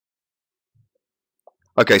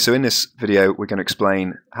Okay, so in this video we're going to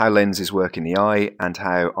explain how lenses work in the eye and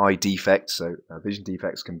how eye defects, so vision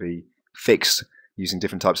defects, can be fixed using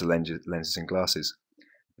different types of lenses in glasses.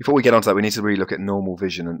 Before we get onto that, we need to really look at normal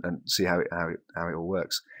vision and see how it all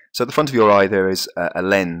works. So at the front of your eye there is a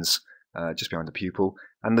lens just behind the pupil,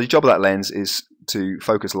 and the job of that lens is to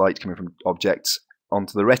focus light coming from objects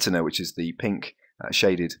onto the retina, which is the pink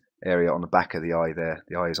shaded area on the back of the eye there.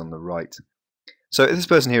 The eye is on the right. So this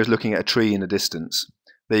person here is looking at a tree in the distance.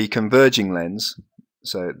 The converging lens,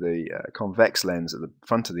 so the convex lens at the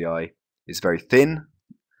front of the eye, is very thin.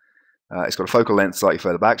 It's got a focal length slightly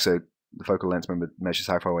further back, so the focal length, remember, measures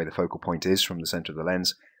how far away the focal point is from the center of the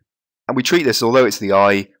lens. And we treat this, although it's the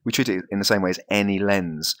eye, we treat it in the same way as any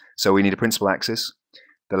lens. So we need a principal axis.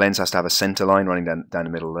 The lens has to have a center line running down the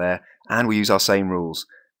middle there, and we use our same rules.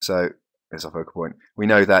 So there's our focal point. We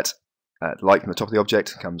know that light from the top of the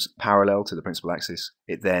object comes parallel to the principal axis.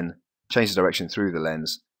 It then changes direction through the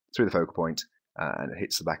lens, through the focal point, and it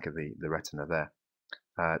hits the back of the retina there.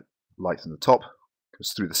 Light from the top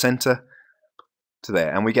goes through the center to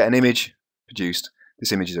there, and we get an image produced.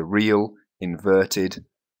 This image is a real, inverted,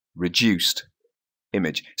 reduced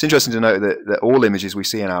image. It's interesting to note that all images we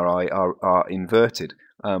see in our eye are inverted.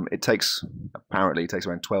 Apparently it takes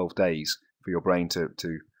around 12 days for your brain to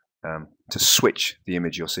switch the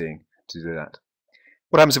image you're seeing to do that.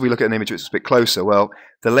 What happens if we look at an image which is a bit closer? Well,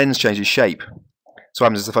 the lens changes shape. So what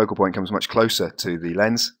happens is the focal point comes much closer to the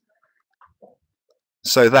lens,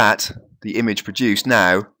 so that the image produced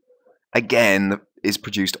now, again, is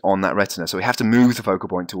produced on that retina. So we have to move the focal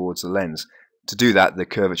point towards the lens. To do that, the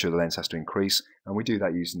curvature of the lens has to increase, and we do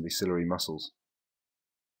that using the ciliary muscles.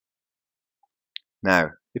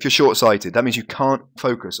 Now, if you're short-sighted, that means you can't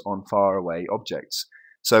focus on far-away objects.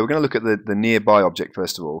 So we're going to look at the nearby object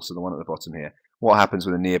first of all, so the one at the bottom here. What happens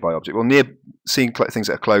with a nearby object? Well, seeing things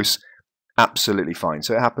that are close, absolutely fine.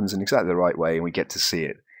 So it happens in exactly the right way, and we get to see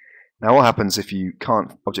it. Now, what happens if you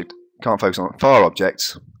can't focus on far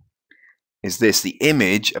objects is this: the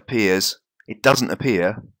image appears, it doesn't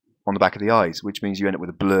appear on the back of the eyes, which means you end up with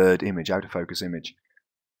a blurred image, out of focus image.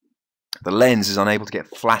 The lens is unable to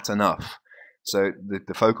get flat enough, so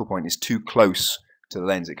the focal point is too close to the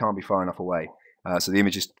lens. It can't be far enough away, so the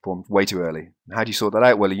image is formed way too early. How do you sort that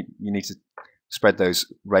out? Well, you need to spread those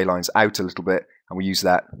ray lines out a little bit, and we use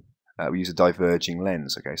that. We use a diverging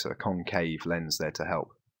lens, okay, so a concave lens there to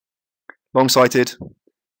help. Long-sighted,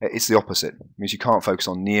 it's the opposite. It means you can't focus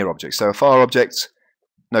on near objects. So a far object,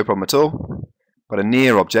 no problem at all. But a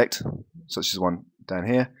near object, such as one down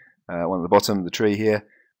here, one at the bottom, the tree here,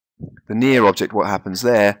 the near object, what happens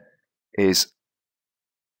there is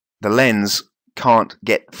the lens can't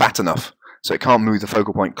get fat enough. So it can't move the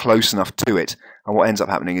focal point close enough to it. And what ends up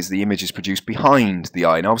happening is the image is produced behind the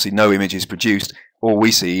eye. Now, obviously, no image is produced. All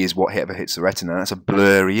we see is whatever hits the retina. That's a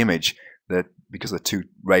blurry image. Because the two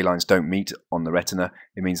ray lines don't meet on the retina,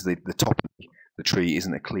 it means the top of the tree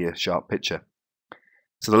isn't a clear, sharp picture.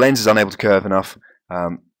 So the lens is unable to curve enough.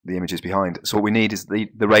 The image is behind. So what we need is the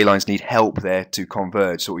ray lines need help there to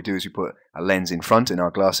converge. So what we do is we put a lens in front in our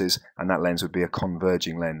glasses, and that lens would be a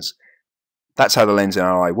converging lens. That's how the lens in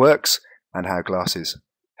our eye works, and how glasses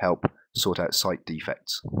help sort out sight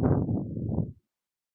defects.